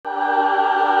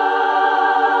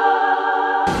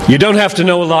You don't have to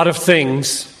know a lot of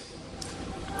things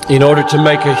in order to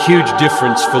make a huge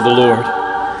difference for the Lord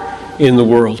in the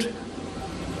world.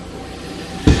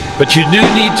 But you do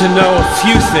need to know a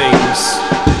few things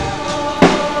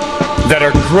that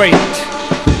are great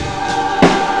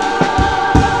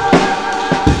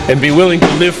and be willing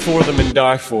to live for them and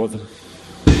die for them.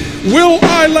 Will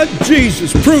I let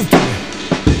Jesus prove to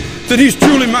me that He's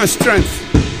truly my strength?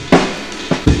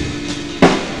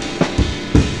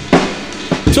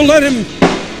 To let Him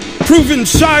prove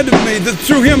inside of me that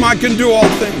through Him I can do all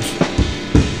things.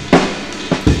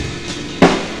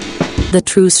 The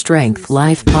True Strength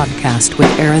Life Podcast with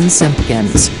Aaron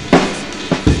Simpkins.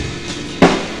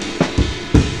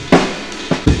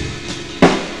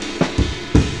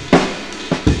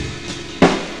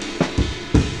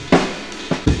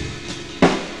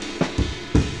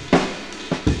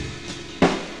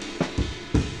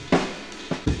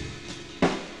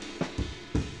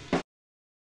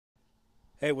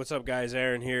 Hey, what's up, guys?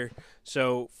 Aaron here.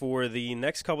 So for the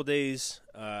next couple days,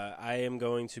 I am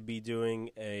going to be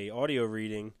doing a audio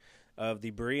reading of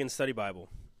the Berean Study Bible.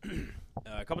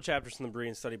 A couple chapters from the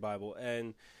Berean Study Bible,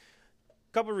 and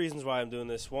a couple reasons why I'm doing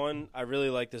this. One, I really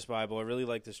like this Bible. I really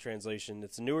like this translation.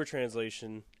 It's a newer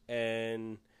translation,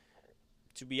 and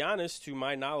to be honest, to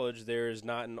my knowledge, there is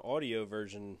not an audio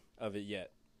version of it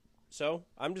yet. So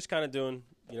I'm just kind of doing,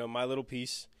 my little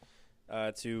piece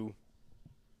to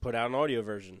put out an audio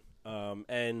version.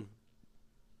 And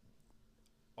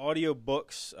audio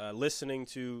books, listening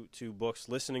to books,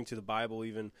 listening to the Bible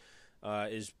even,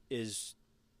 is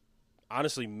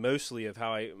honestly most of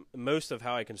how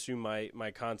I consume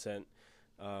my content.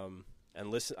 And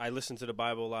I listen to the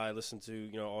Bible a lot. I listen to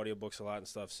audiobooks a lot and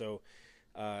stuff. So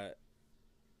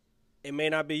it may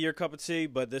not be your cup of tea,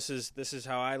 but this is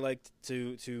how I like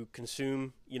to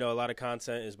consume a lot of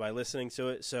content, is by listening to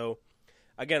it. So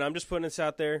again, I'm just putting this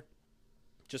out there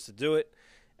just to do it,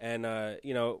 and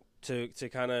to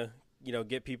kind of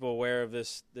get people aware of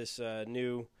this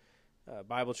new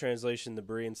Bible translation, the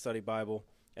Berean Study Bible,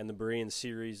 and the Berean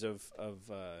series of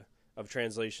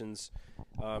translations.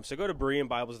 So go to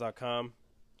BereanBibles.com,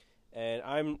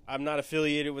 and I'm not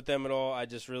affiliated with them at all. I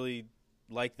just really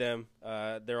like them.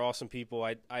 They're awesome people.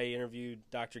 I interviewed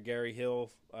Dr. Gary Hill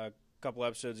a couple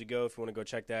episodes ago. If you want to go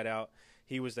check that out,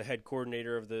 he was the head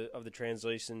coordinator of the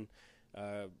translation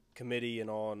committee and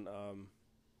all. And,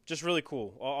 just really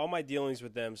cool. All my dealings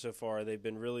with them so far, they've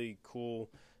been really cool,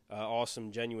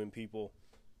 awesome, genuine people.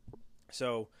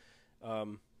 So,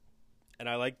 and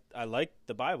I like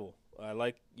the Bible. I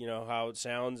like how it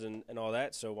sounds and all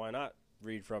that. So why not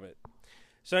read from it?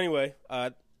 So anyway,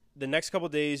 the next couple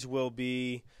of days will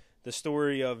be the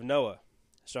story of Noah.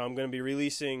 So I'm going to be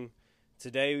releasing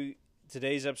today.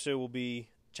 Today's episode will be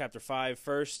chapter 5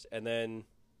 first, and then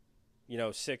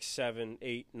 6, 7,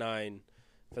 8, 9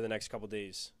 for the next couple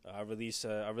days. I'll release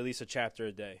a chapter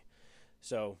a day.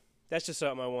 So that's just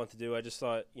something I want to do. I just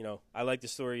thought, I like the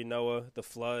story of Noah, the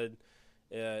flood.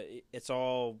 It's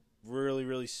all really,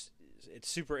 really, it's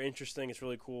super interesting. It's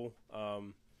really cool,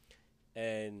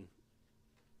 and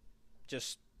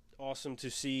just awesome to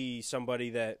see somebody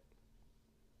that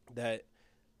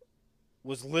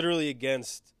was literally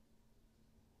against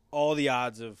all the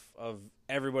odds of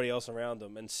everybody else around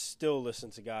them, and still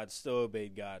listened to God, still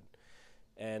obeyed God.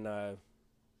 And I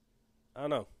don't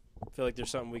know, I feel like there's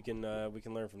something we can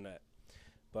learn from that.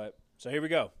 But so here we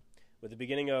go with the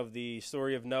beginning of the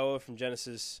story of Noah from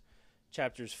Genesis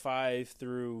chapters 5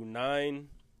 through 9.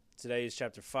 Today is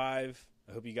chapter 5.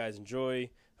 I hope you guys enjoy.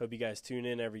 Hope you guys tune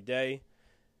in every day.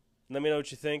 Let me know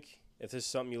what you think, if this is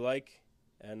something you like,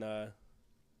 and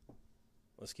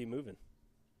let's keep moving.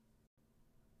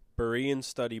 Berean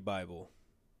Study Bible,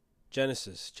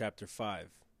 Genesis chapter 5,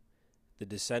 The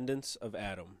Descendants of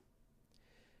Adam.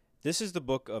 This is the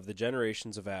book of the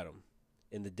generations of Adam.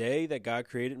 In the day that God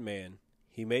created man,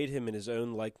 he made him in his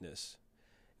own likeness.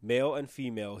 Male and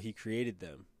female he created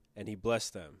them, and he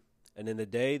blessed them. And in the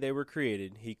day they were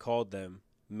created, he called them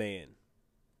man.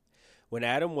 When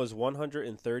Adam was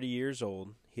 130 years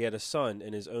old, he had a son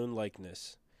in his own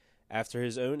likeness, after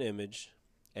his own image,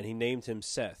 and he named him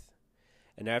Seth.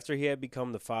 And after he had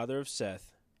become the father of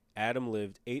Seth, Adam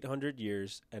lived 800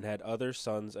 years and had other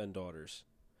sons and daughters.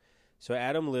 So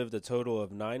Adam lived a total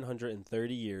of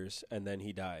 930 years, and then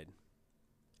he died.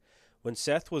 When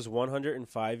Seth was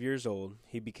 105 years old,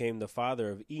 he became the father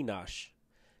of Enosh.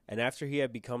 And after he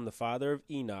had become the father of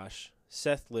Enosh,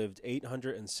 Seth lived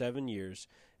 807 years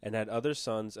and had other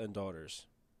sons and daughters.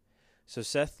 So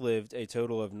Seth lived a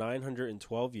total of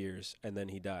 912 years, and then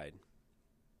he died.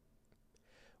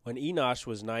 When Enosh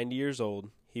was 90 years old,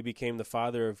 he became the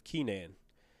father of Kenan.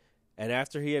 And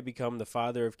after he had become the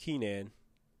father of Kenan,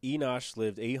 Enosh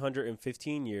lived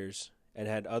 815 years and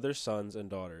had other sons and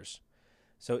daughters.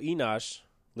 So Enosh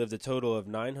lived a total of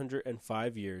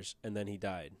 905 years, and then he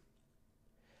died.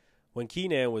 When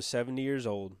Kenan was 70 years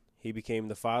old, he became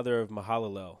the father of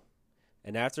Mahalalel.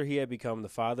 And after he had become the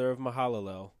father of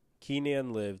Mahalalel,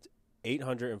 Kenan lived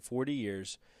 840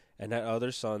 years and had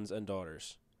other sons and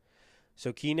daughters.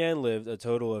 So Kenan lived a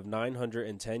total of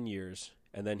 910 years,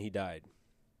 and then he died.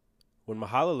 When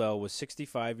Mahalalel was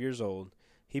 65 years old,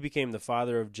 he became the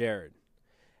father of Jared.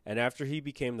 And after he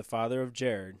became the father of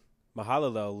Jared,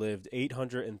 Mahalalel lived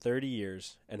 830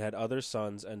 years and had other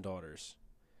sons and daughters.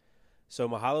 So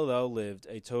Mahalalel lived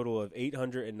a total of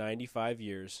 895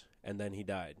 years, and then he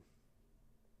died.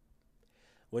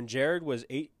 When Jared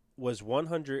was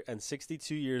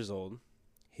 162 years old,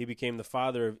 he became the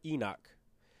father of Enoch.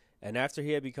 And after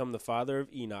he had become the father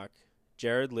of Enoch,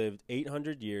 Jared lived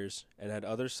 800 years and had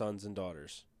other sons and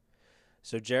daughters.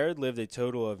 So Jared lived a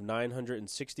total of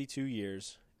 962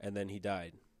 years, and then he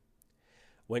died.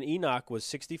 When Enoch was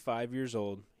 65 years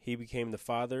old, he became the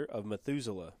father of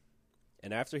Methuselah.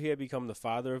 And after he had become the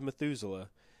father of Methuselah,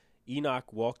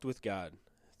 Enoch walked with God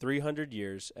 300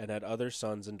 years and had other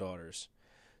sons and daughters.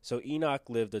 So Enoch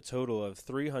lived a total of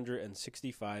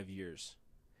 365 years.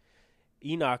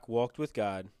 Enoch walked with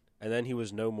God, and then he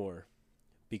was no more,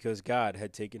 because God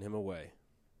had taken him away.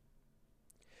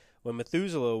 When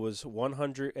Methuselah was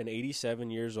 187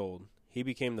 years old, he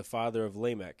became the father of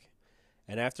Lamech.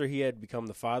 And after he had become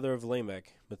the father of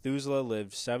Lamech, Methuselah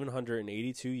lived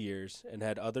 782 years and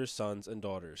had other sons and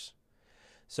daughters.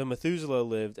 So Methuselah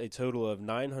lived a total of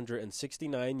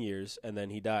 969 years, and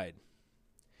then he died.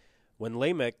 When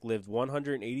Lamech lived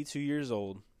 182 years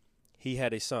old, he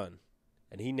had a son,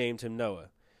 and he named him Noah,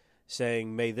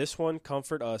 saying, "May this one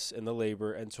comfort us in the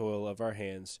labor and toil of our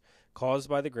hands, caused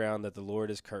by the ground that the Lord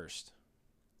has cursed."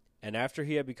 And after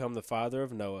he had become the father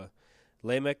of Noah,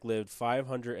 Lamech lived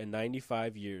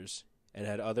 595 years and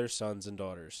had other sons and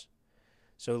daughters.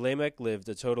 So Lamech lived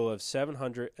a total of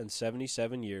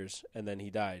 777 years, and then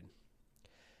he died.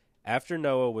 After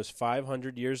Noah was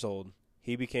 500 years old,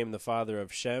 he became the father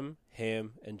of Shem,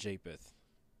 Ham, and Japheth.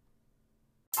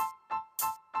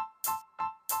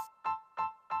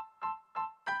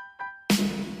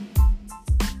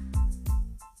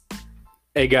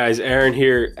 Hey guys, Aaron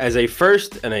here. As a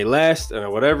first and a last and a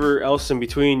whatever else in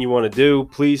between you want to do,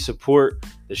 please support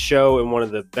the show in one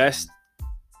of the best,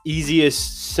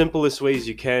 easiest, simplest ways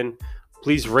you can.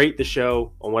 Please rate the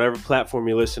show on whatever platform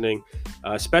you're listening,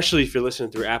 especially if you're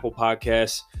listening through Apple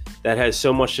Podcasts. That has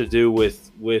so much to do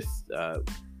with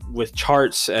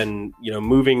charts and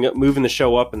moving the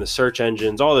show up in the search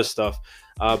engines, all this stuff.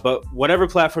 But whatever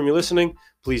platform you're listening,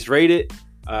 please rate it.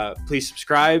 Please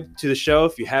subscribe to the show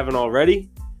if you haven't already.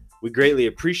 We greatly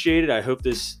appreciate it. I hope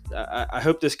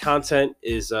this content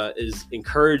is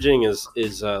encouraging,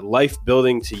 is life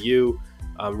building to you,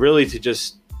 really to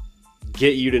just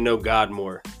get you to know God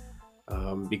more.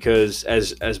 Because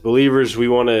as believers, we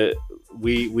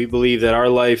believe that our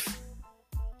life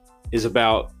is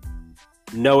about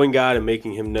knowing God and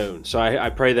making Him known. So I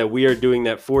pray that we are doing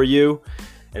that for you.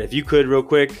 And if you could, real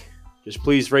quick, just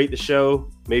please rate the show,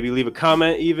 maybe leave a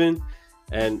comment even,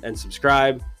 and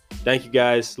subscribe. Thank you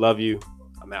guys. Love you.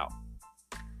 I'm out.